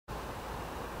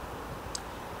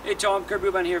Hey Tom, Kurt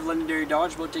Buban here of Londonderry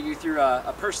Dodge. We'll take you through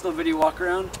a personal video walk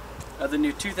around of the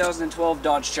new 2012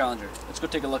 Dodge Challenger. Let's go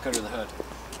take a look under the hood.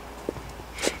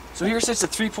 So here sits a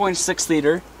 3.6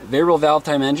 liter variable valve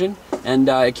time engine, and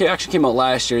it actually came out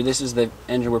last year. This is the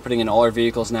engine we're putting in all our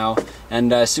vehicles now,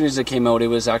 and as soon as it came out it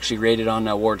was actually rated on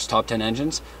Ward's top 10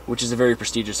 engines, which is a very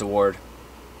prestigious award.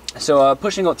 So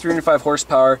pushing out 305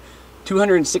 horsepower,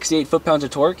 268 foot-pounds of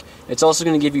torque. It's also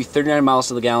going to give you 39 miles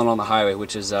to the gallon on the highway,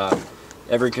 which is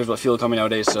everyone cares about fuel economy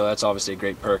nowadays, so that's obviously a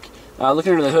great perk.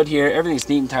 Looking under the hood here, everything's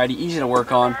neat and tidy, easy to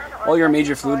work on. All your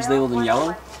major fluids labeled in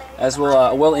yellow, as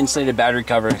well a well-insulated battery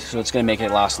cover, so it's going to make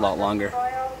it last a lot longer.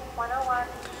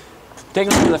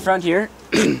 Taking a look at the front here,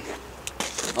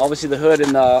 obviously the hood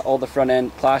and all the front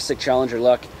end classic Challenger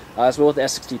look, as well with the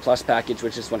S60 Plus package,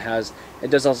 which this one has. It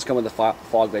does also come with the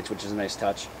fog lights, which is a nice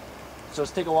touch. So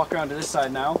let's take a walk around to this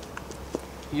side now.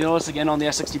 You notice again on the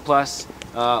S60 Plus,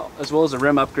 as well as the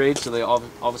rim upgrade, so they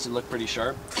obviously look pretty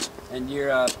sharp. And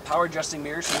your power adjusting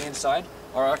mirrors from the inside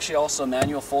are actually also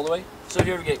manual fold away. So if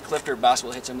you ever get clipped or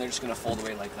basketball hits them, they're just going to fold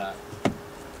away like that.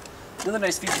 Another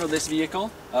nice feature of this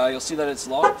vehicle, you'll see that it's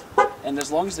locked, and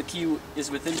as long as the key is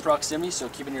within proximity, so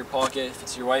keep it in your pocket, if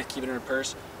it's your wife, keep it in her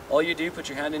purse, all you do, put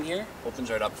your hand in here,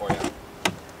 opens right up for you.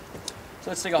 So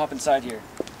let's take a hop inside here.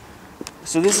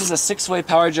 So this is a 6-way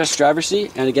power adjust driver's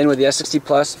seat, and again with the S60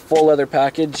 Plus full leather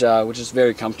package, which is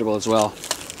very comfortable as well.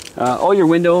 All your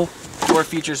window door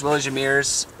features as well as your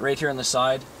mirrors right here on the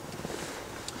side.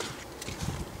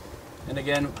 And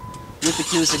again, with the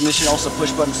keyless ignition, also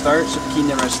push button start, so the key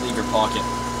never has to leave your pocket.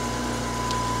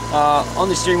 On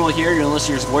the steering wheel here, you're going to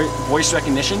listen to your voice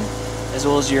recognition, as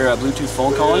well as your Bluetooth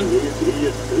phone calling.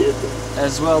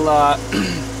 As well,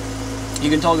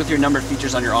 you can toggle with your numbered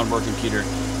features on your onboard computer.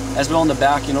 As well on the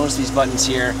back, you notice these buttons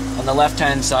here. On the left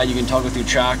hand side you can toggle through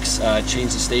tracks,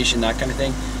 change the station, that kind of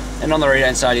thing. And on the right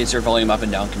hand side it's your volume up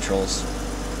and down controls.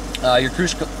 Your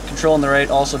cruise control on the right,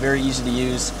 also very easy to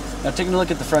use. Now taking a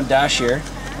look at the front dash here,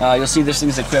 you'll see this thing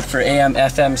is equipped for AM,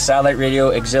 FM, satellite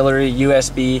radio, auxiliary,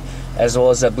 USB, as well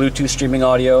as Bluetooth streaming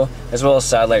audio, as well as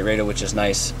satellite radio, which is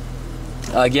nice.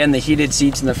 Again, the heated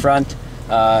seats in the front,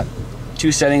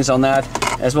 2 settings on that.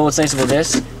 As well, what's nice about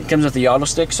this, it comes with the auto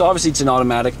stick, so obviously it's an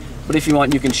automatic, but if you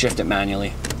want you can shift it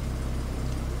manually.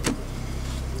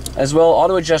 As well,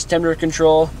 auto adjust temperature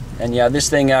control, and yeah,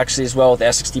 this thing actually as well with the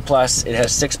S60 Plus, it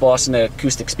has 6 Boston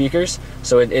acoustic speakers,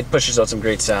 so it pushes out some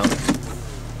great sound.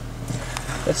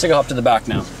 Let's take a hop to the back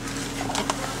now.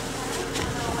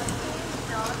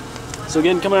 So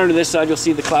again, coming over to this side, you'll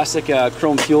see the classic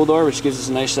chrome fuel door, which gives us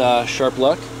a nice sharp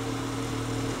look.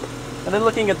 And then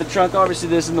looking at the trunk, obviously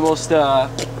this is the most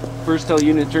versatile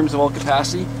unit in terms of all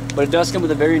capacity, but it does come with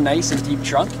a very nice and deep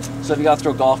trunk. So if you got to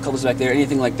throw golf clubs back there,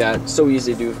 anything like that, so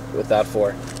easy to do with that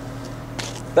for.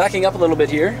 Backing up a little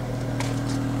bit here,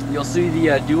 you'll see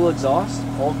the dual exhaust,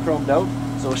 all chromed out,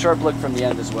 so a sharp look from the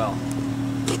end as well.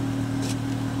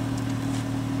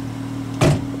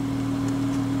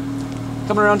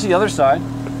 Coming around to the other side,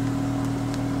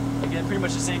 again pretty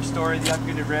much the same story, the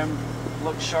upgraded rim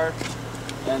looks sharp.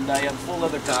 And yeah, the full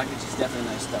leather package is definitely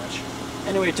a nice touch.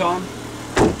 Anyway, Tom,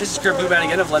 this is Kurt Buban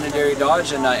again of Londonderry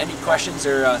Dodge, and any questions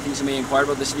or things you may inquire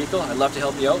about this vehicle, I'd love to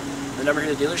help you out. The number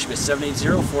here at the dealership is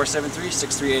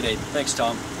 780-473-6388. Thanks,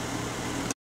 Tom.